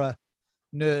proper horror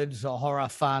nerds or horror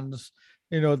fans.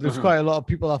 You know, there's Mhm. quite a lot of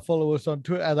people that follow us on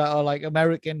Twitter that are like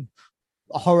American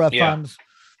horror Yeah. fans.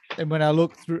 And when I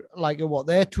look through like at what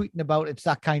they're tweeting about, it's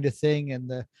that kind of thing. And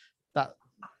that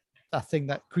that thing,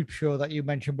 that creep show that you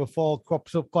mentioned before,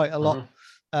 crops up quite a lot.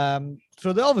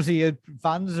 So they're obviously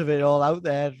fans of it all out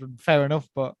there. Fair enough,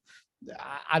 but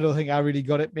I don't think I really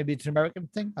got it. Maybe it's an American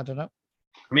thing. I don't know.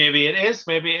 Maybe it is.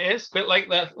 Maybe it is. Bit like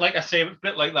that. Like I say, a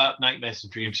bit like that Nightmares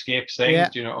and Dreamscapes thing. Yeah.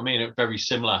 Do you know what I mean? A very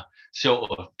similar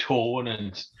sort of tone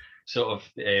and sort of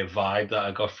vibe that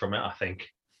I got from it. I think.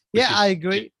 Yeah, I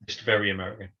agree. Just very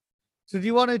American. So do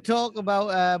you want to talk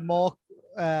about more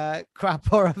crap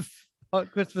horror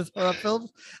Christmas horror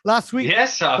films? Last week,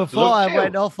 Yes, before I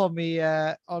went off on me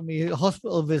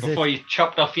hospital visit, before you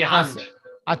chopped off your hand.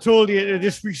 I told you to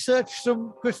just research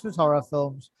some Christmas horror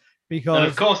films because. And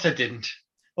of course, I didn't.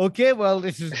 Okay, well,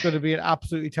 this is going to be an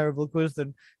absolutely terrible quiz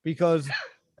then, because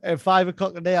at 5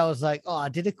 o'clock today, I was like, oh, I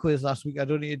did a quiz last week. I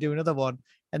don't need to do another one.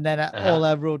 And then all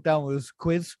I wrote down was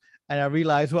quiz. And I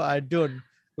realized what I'd done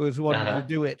was wanting to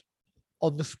do it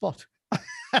on the spot.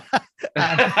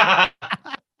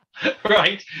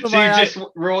 Right. So you just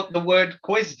wrote the word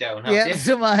quiz down, yeah. you?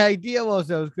 So my idea was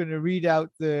I was going to read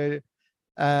out the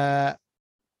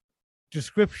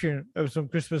description of some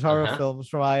Christmas horror films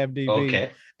from IMDb.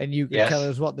 Okay. And you can tell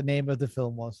us what the name of the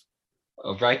film was.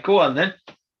 All right, go on then.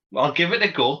 I'll give it a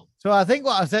go. So I think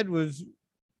what I said was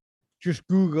just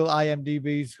Google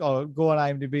IMDb's or go on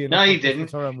IMDb. And no, you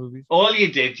didn't. Horror movies. All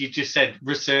you did, you just said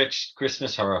research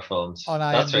Christmas horror films. On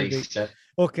IMDb. That's what you said.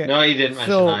 Okay. No, you didn't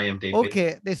mention IMDb.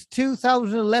 Okay, this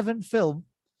 2011 film.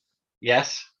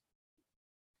 Yes.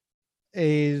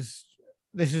 This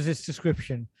is its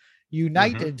description.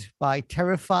 United by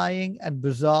terrifying and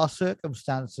bizarre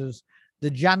circumstances, the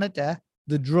janitor,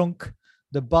 the drunk,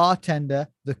 the bartender,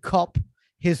 the cop,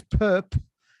 his perp,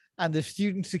 and the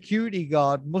student security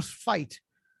guard must fight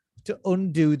to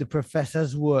undo the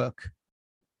professor's work.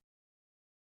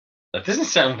 That doesn't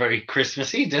sound very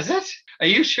Christmassy, does it? Are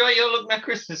you sure you're looking at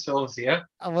Christmas films here?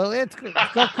 Well, it's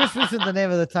got Christmas in the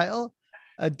name of the title.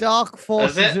 A dark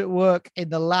force is at work in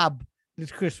the lab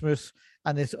this Christmas,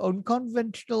 and this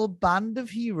unconventional band of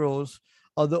heroes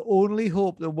are the only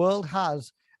hope the world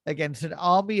has against an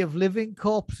army of living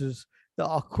corpses that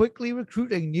are quickly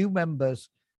recruiting new members.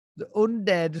 The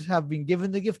undead have been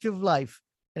given the gift of life,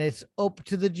 and it's up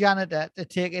to the janitor to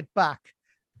take it back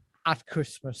at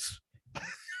Christmas.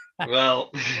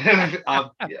 Well,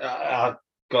 I've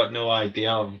got no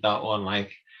idea of that one.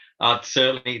 Like,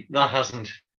 that hasn't.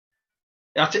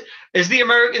 As the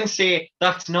Americans say,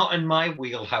 that's not in my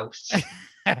wheelhouse.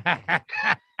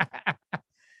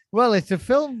 Well, it's a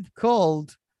film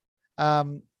called A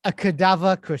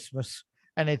Cadaver Christmas,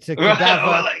 and it's a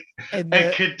cadaver.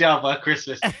 A cadaver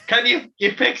Christmas. Can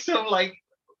you pick some like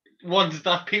ones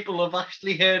that people have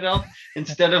actually heard of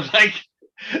instead of like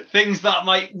things that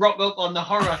might rock up on the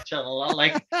horror channel at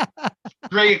like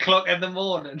 3:00 in the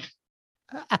morning?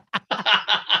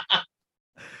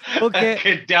 Okay. A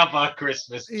cadaver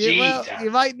Christmas. Well, you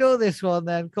might know this one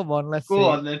then. Come on, let's Go see.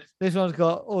 on then. This one's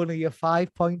got only a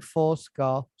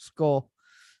 5.4 score.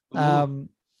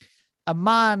 A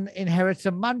man inherits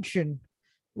a mansion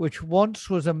which once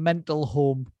was a mental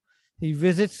home. He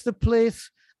visits the place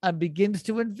and begins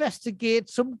to investigate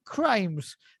some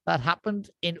crimes that happened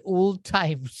in old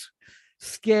times,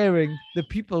 scaring the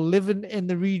people living in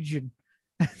the region.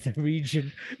 The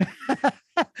region.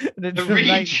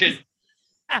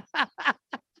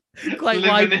 Quite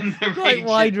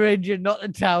wide ranging, not the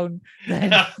town,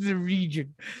 then the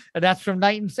region. And that's from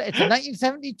it's a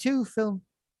 1972 film.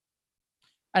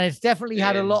 And it's definitely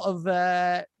had a lot of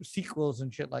sequels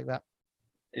and shit like that.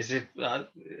 Is it?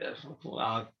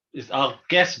 I'll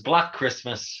guess Black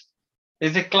Christmas.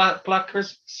 Is it Black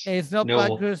Christmas? It's not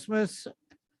Black Christmas.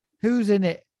 Who's in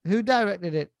it? Who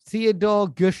directed it? Theodore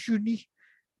Gershuni.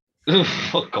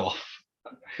 Fuck off.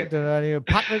 I don't know.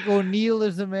 Patrick O'Neill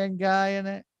is the main guy in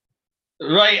it.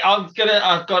 Right, I've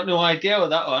got no idea what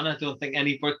that one. I don't think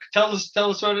anybody. Tell us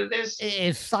what it is. It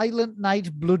is Silent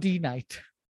Night, Bloody Night.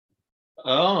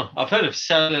 Oh, I've heard of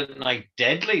Silent Night,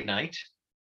 Deadly Night.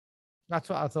 That's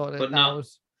what I thought it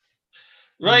was.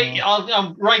 Right,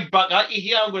 I'm right back at you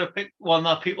here. I'm going to pick one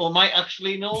that people might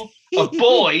actually know. A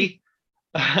boy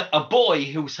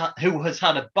who has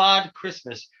had a bad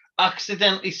Christmas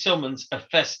accidentally summons a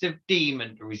festive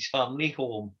demon to his family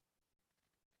home.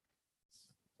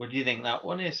 What do you think that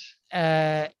one is?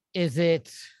 Is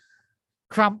it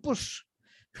Krampus?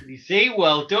 You see,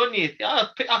 well done. You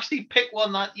actually pick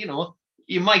one that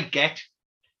you might get.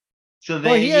 So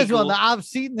there here's one that I've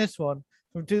seen. This one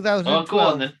from 2012. Go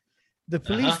on then. The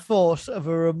police force of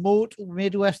a remote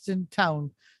Midwestern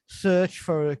town search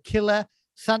for a killer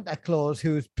Santa Claus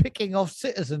who is picking off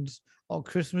citizens on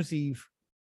Christmas Eve.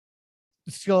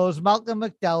 It stars Malcolm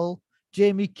McDowell,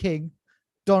 Jamie King,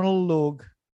 Donald Logue.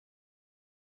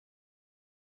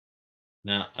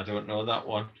 No, I don't know that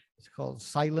one. It's called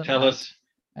Silent Tell Night, us.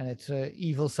 And it's an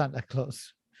evil Santa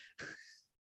Claus.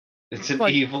 It's an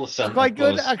evil Santa Claus. Quite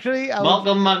good, Claus. actually.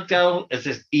 Malcolm McDowell is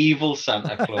this evil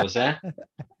Santa Claus, eh?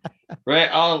 Right,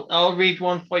 I'll read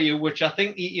one for you, which I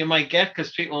think you might get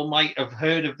because people might have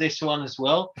heard of this one as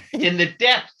well. In the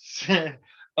depths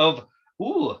of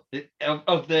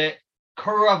the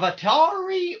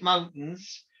Kuravatari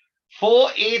Mountains,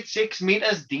 486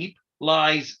 meters deep,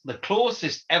 lies the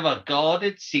closest ever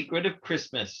guarded secret of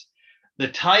Christmas. The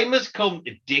time has come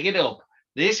to dig it up.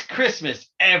 This Christmas,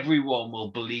 everyone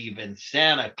will believe in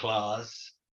Santa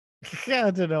Claus. I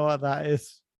don't know what that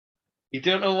is. You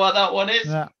don't know what that one is?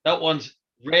 No. That one's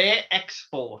Rare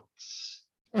Exports.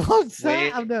 What's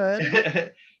that? I've never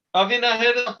heard. Have you not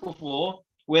heard of that before?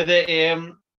 Where they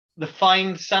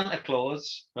find Santa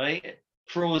Claus, right?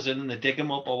 Frozen, and they dig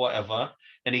him up or whatever,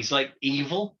 and he's like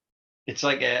evil. It's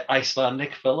like an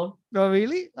Icelandic film. Oh,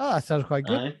 really? Oh, that sounds quite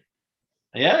good.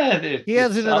 Yeah.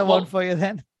 Here's another one for you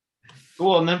then.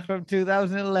 Go on then. From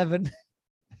 2011.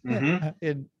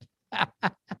 Mm-hmm.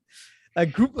 A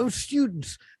group of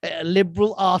students at a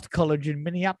liberal art college in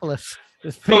Minneapolis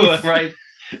is right.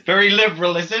 Very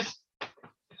liberal, is it?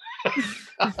 is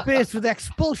faced with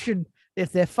expulsion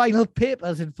if their final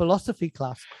papers in philosophy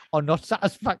class are not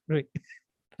satisfactory.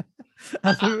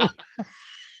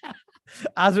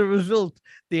 As a result,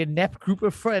 the inept group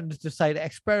of friends decide to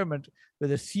experiment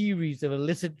with a series of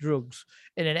illicit drugs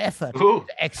in an effort to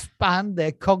expand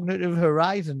their cognitive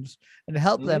horizons and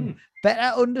help them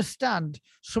better understand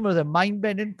some of the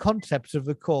mind-bending concepts of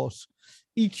the course.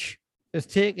 Each is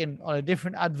taken on a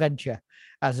different adventure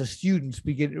as the students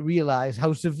begin to realize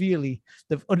how severely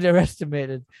they've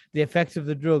underestimated the effects of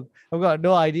the drug. I've got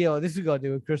no idea what this is going to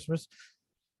do with Christmas.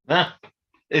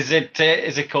 Is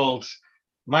it called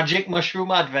Magic Mushroom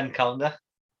Advent Calendar?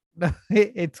 No,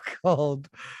 it's called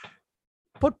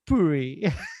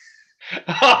Potpourri.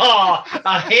 Oh,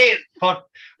 I hate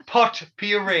pot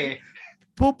puree.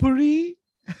 Potpourri?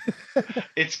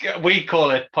 We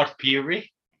call it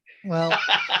potpourri. Well,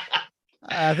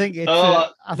 I think it's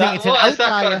Oh, I think it's an what has that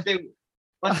got outlier. to do?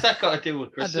 What's that got to do with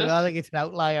I don't know. I Christmas? think it's an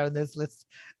outlier on this list.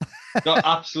 Got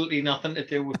absolutely nothing to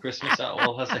do with Christmas at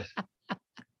all, has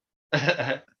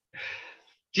it?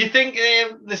 Do you think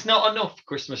there's not enough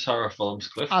Christmas horror films,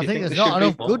 Cliff? Do I you think think there's there not should be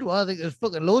enough more? good ones. I think there's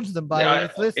fucking loads of them by Yeah,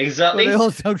 this list. But exactly. they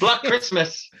all sound Black shit.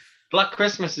 Christmas. Black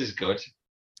Christmas is good.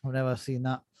 I've never seen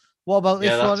that. What about this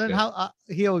Yeah, one? that's And good. how?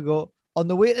 Here we go. On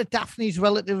the way to Daphne's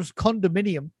relative's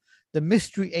condominium, the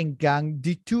Mystery Inc. gang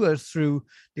detours through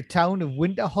the town of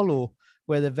Winter Hollow,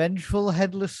 where the vengeful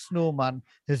headless snowman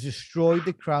has destroyed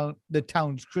the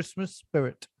town's Christmas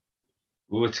spirit.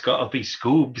 Oh, it's got to be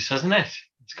Scoobs, hasn't it?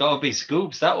 It's got to be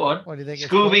Scoobs, that one. What do you think?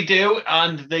 Scooby Doo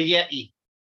and the Yeti.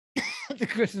 The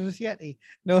Christmas Yeti.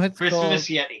 No, it's Christmas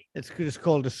called. Yeti. It's just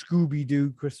called a Scooby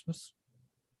Doo Christmas.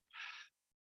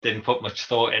 Didn't put much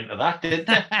thought into that, did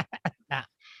they?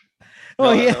 Oh,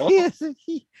 Not yeah. at all. Yes.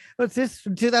 What's this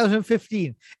from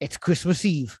 2015? It's Christmas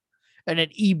Eve. An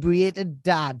inebriated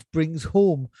dad brings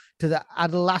home to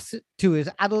his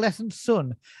adolescent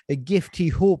son a gift he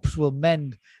hopes will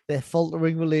mend their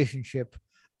faltering relationship.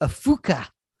 A fuka,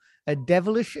 a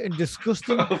devilish and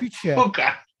disgusting creature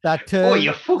Fucker. that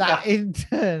you fucker. that in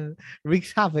turn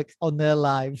wreaks havoc on their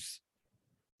lives.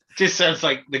 Just sounds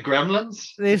like the Gremlins.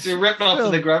 This It's a rip off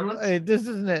of the Gremlins. It does,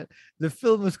 isn't it? The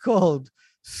film is called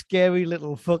Scary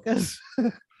Little Fuckers.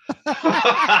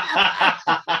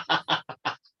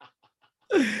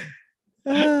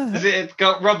 It's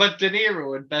got Robert De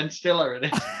Niro and Ben Stiller in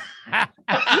it.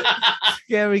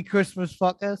 Scary Christmas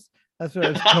Fuckers. That's what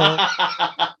it's called.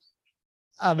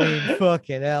 I mean,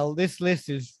 fucking hell. This list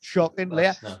is shocking.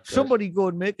 That's not good. Somebody go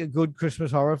and make a good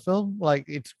Christmas horror film. Like,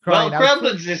 it's Well, crying out.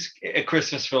 Gremlins is a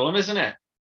Christmas film, isn't it?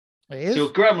 It is. So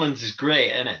Gremlins is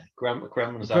great, isn't it? Gremlins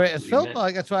Greatest absolutely film. mint.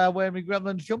 Like, that's why I wear my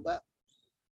Gremlins jumper.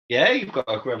 Yeah, you've got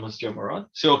a Gremlins jumper on.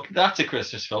 So that's a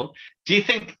Christmas film. Do you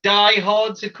think Die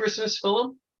Hard's a Christmas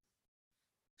film?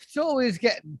 It's always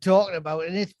getting talked about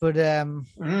in it, but yeah.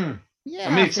 I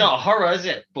mean, it's not horror, is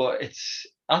it? But it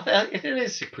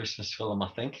is a Christmas film, I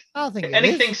think. I think it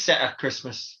Anything is. set at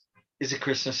Christmas is a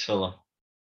Christmas film,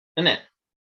 isn't it?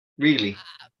 Really?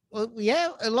 Well, yeah,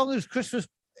 as long as Christmas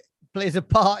plays a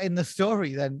part in the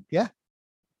story, then yeah.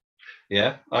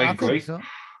 Yeah, I agree. think so.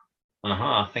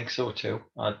 I think so too.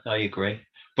 I agree.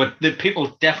 But the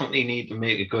people definitely need to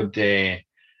make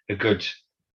a good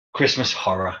Christmas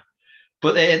horror.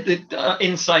 But the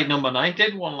Inside Number 9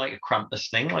 did one like a Krampus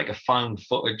thing, like a found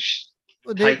footage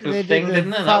type of thing, didn't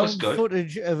they? That was good.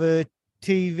 Footage of a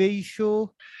TV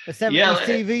show, a 70s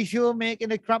TV show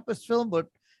making a Krampus film, but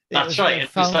That's right.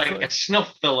 It was like a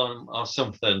snuff film or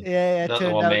something. Yeah, that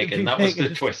they were making. That was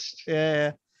the twist.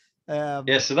 Yeah.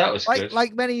 Yeah, so that was good.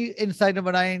 Like many Inside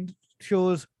Number 9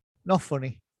 shows, not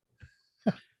funny,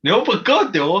 No, but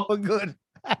good though. but good.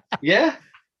 Yeah.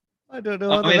 I don't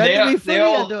know. I Are mean, they meant to be they funny?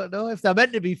 all- I don't know. If they're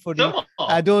meant to be funny, Some are.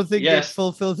 I don't think Yes. it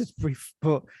fulfills its brief,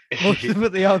 but most of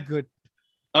it, they are good.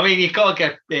 I mean, you can't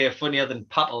get funnier than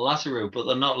Papa Lazarou, but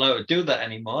they're not allowed to do that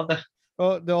anymore.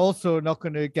 Oh, they're also not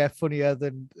going to get funnier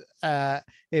than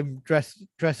him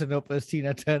dressing up as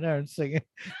Tina Turner and singing,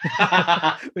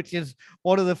 which is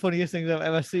one of the funniest things I've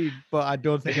ever seen, but I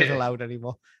don't think it's allowed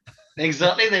anymore.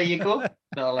 Exactly. There you go.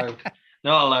 Not allowed.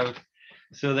 Not allowed.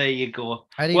 So there you go.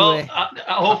 Anyway, Well,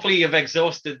 hopefully you've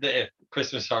exhausted the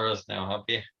Christmas horrors now, have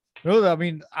you? no, I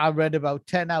mean, I read about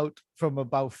 10 out from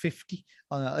about 50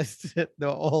 on that list. They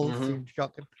all Mhm. seem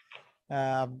shocking.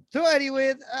 So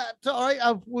anyway, it's all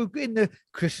right. We're in the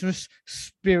Christmas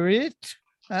spirit.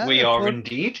 We are Fun.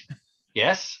 indeed.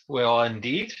 Yes, we are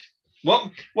indeed.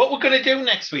 What we're going to do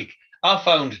next week? I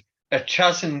found a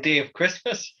Chaz and Dave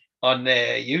Christmas on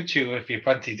YouTube. If you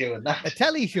fancy doing A that,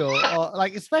 telly show or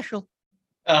like a special.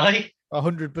 aye.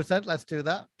 100%. Let's do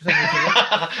that. Send me to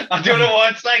that. I don't know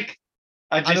what it's like.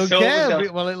 I just don't saw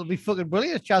care. Well, it'll be fucking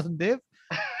brilliant. It's Chaz and Dave.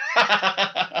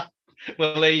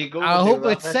 Well, there you go. I We'll hope do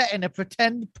it's that then. set in a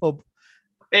pretend pub.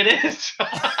 It is.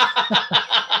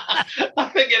 I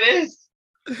think it is.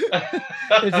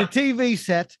 It's a TV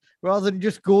set rather than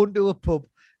just going to a pub.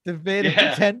 They've made a Yeah.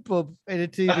 pretend pub in a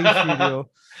TV studio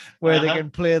where they Uh-huh. can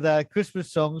play their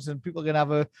Christmas songs and people can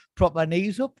have a proper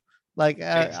knees up. Like,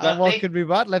 what Exactly. could be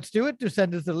bad? Let's do it. Just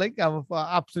send us the link. I'm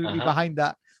absolutely Uh-huh. behind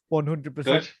that 100%.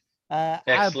 Good. But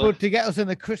Excellent. to get us in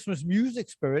the Christmas music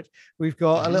spirit, we've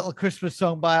got a Mhm. little Christmas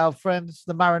song by our friends,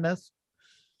 the Mariners,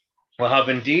 We have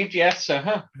indeed, yes.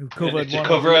 who covered It's a one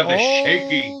cover of a the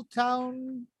shaky Old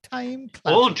Town Time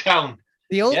classic. Old Town.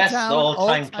 The Old Yes, the Town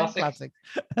all-time all-time classic. classic.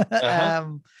 Uh-huh.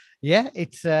 Yeah,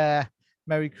 it's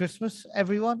Merry Christmas,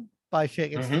 everyone. by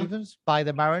Shakin' Mhm. Stevens by the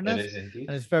It Mariners. is indeed.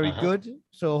 And it's very Uh-huh. good.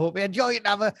 So I hope you enjoy it and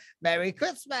have a Merry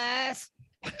Christmas.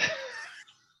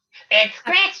 It's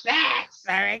Christmas.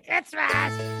 Merry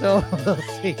Christmas. So we'll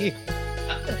see.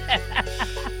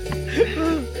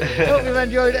 Hope you've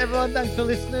enjoyed it, everyone. Thanks for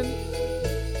listening.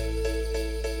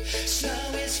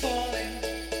 Snow is falling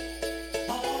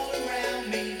all around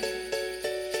me.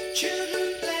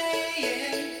 Children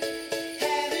playing,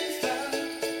 having fun.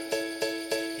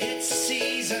 It's a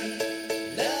season,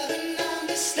 love and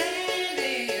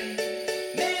understanding.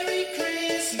 Merry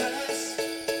Christmas,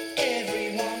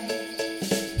 everyone.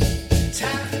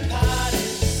 Time for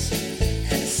parties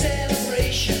and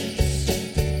celebrations.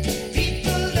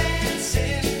 People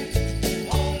dancing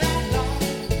all night long.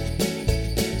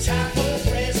 Time for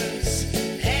presents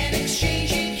and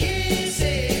exchanging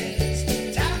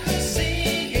kisses. Time for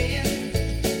singing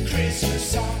Christmas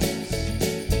songs.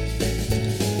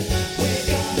 We're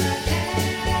gonna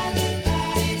have a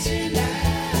party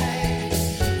tonight.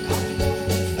 I'm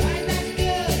gonna find that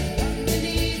girl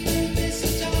underneath the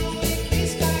mistletoe and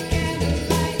kiss by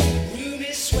candlelight. Room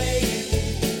is swaying,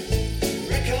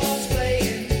 records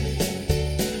playing,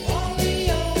 all the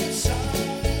old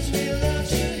songs we love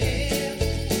to hear.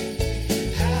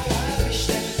 How I wish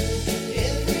that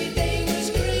every day was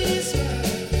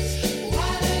Christmas.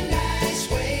 What a nice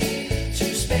way to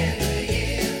spend the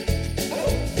year.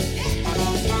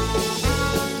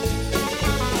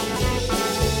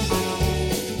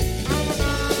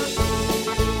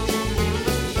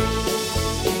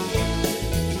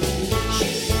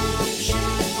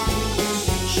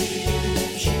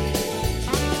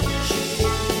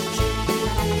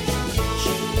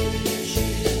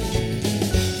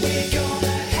 We're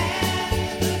gonna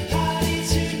have a party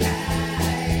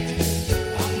tonight.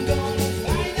 I'm gonna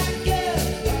find that girl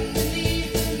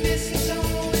underneath the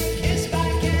mistletoe and kiss by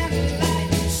candlelight.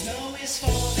 Snow is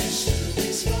falling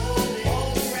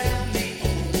all around me.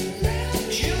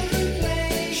 Children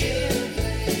playing,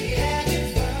 having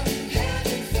fun.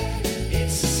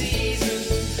 It's a season,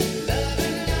 love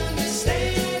and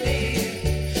understanding.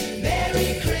 Merry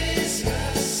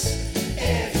Christmas,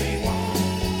 everyone.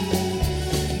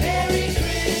 Merry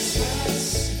Christmas,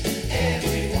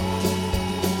 everyone.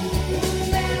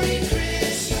 Merry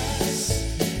Christmas,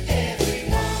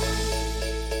 everyone.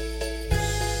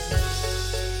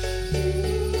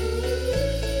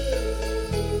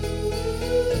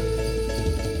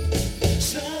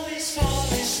 Snow is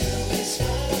falling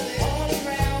all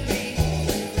around me.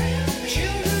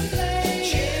 Children playing,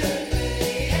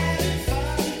 having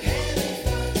fun.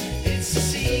 It's the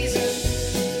season,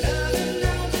 love and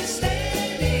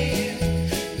understanding.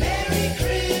 Merry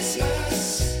Christmas,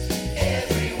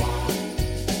 everyone.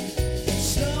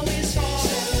 Snow is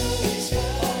falling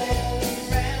all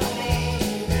around me.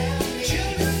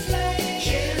 Children playing,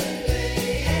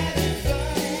 having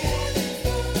fun.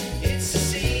 It's the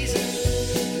season,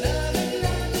 love and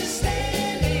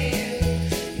understanding.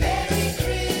 Merry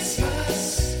Christmas,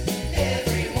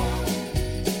 everyone.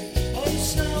 Oh,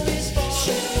 snow is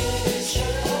falling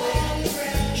all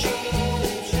around me.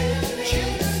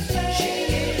 Children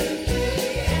playing,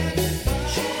 having fun.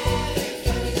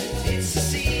 It's the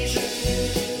season,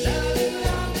 love and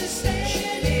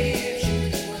understanding.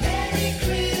 Merry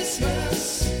Christmas,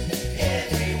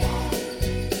 everyone.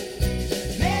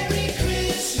 Merry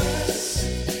Christmas,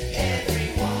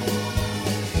 everyone.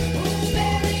 Oh,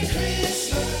 Merry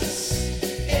Christmas,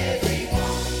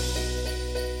 everyone.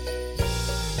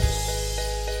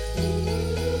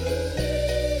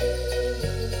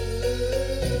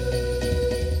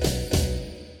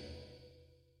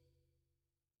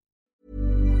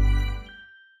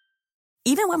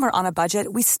 Even when we're on a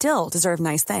budget, we still deserve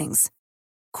nice things.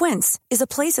 Quince is a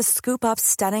place to scoop up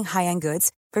stunning high-end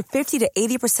goods for 50 to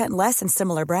 80% less than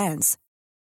similar brands.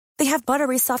 They have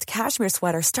buttery soft cashmere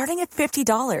sweaters starting at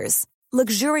 $50,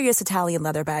 luxurious Italian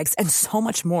leather bags, and so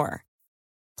much more.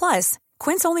 Plus,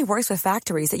 Quince only works with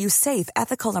factories that use safe,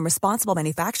 ethical, and responsible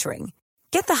manufacturing.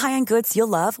 Get the high-end goods you'll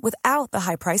love without the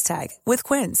high price tag with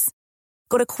Quince.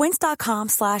 Go to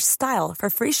quince.com/style for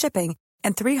free shipping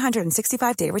and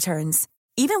 365-day returns.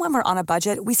 Even when we're on a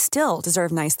budget, we still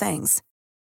deserve nice things.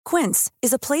 Quince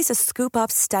is a place to scoop up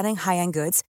stunning high-end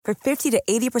goods for 50 to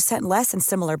 80% less than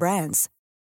similar brands.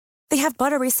 They have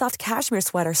buttery soft cashmere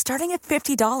sweaters starting at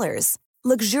 $50,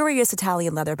 luxurious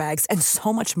Italian leather bags, and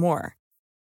so much more.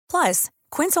 Plus,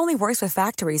 Quince only works with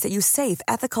factories that use safe,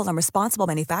 ethical, and responsible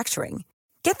manufacturing.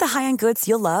 Get the high-end goods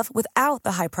you'll love without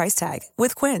the high price tag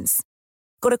with Quince.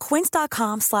 Go to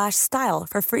quince.com/style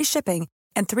for free shipping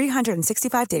and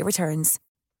 365-day returns.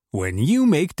 When you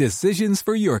make decisions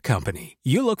for your company,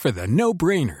 you look for the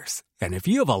no-brainers. And if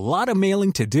you have a lot of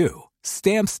mailing to do,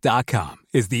 Stamps.com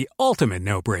is the ultimate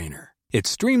no-brainer. It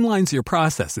streamlines your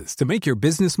processes to make your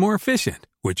business more efficient,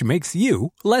 which makes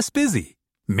you less busy.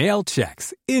 Mail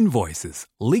checks, invoices,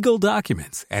 legal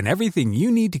documents, and everything you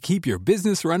need to keep your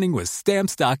business running with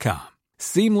Stamps.com.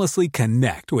 Seamlessly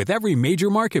connect with every major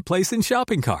marketplace and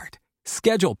shopping cart.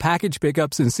 Schedule package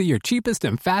pickups and see your cheapest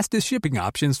and fastest shipping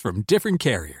options from different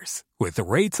carriers, with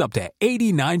rates up to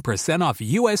 89% off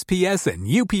USPS and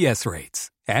UPS rates.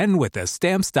 And with the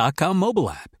Stamps.com mobile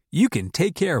app, you can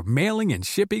take care of mailing and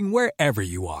shipping wherever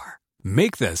you are.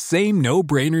 Make the same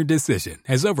no-brainer decision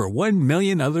as over 1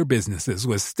 million other businesses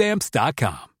with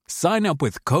Stamps.com. Sign up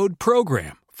with code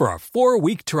PROGRAM for a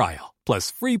 4-week trial,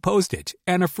 plus free postage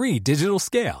and a free digital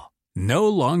scale. No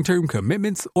long-term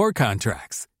commitments or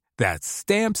contracts. That's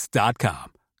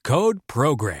Stamps.com. Code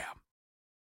PROGRAM.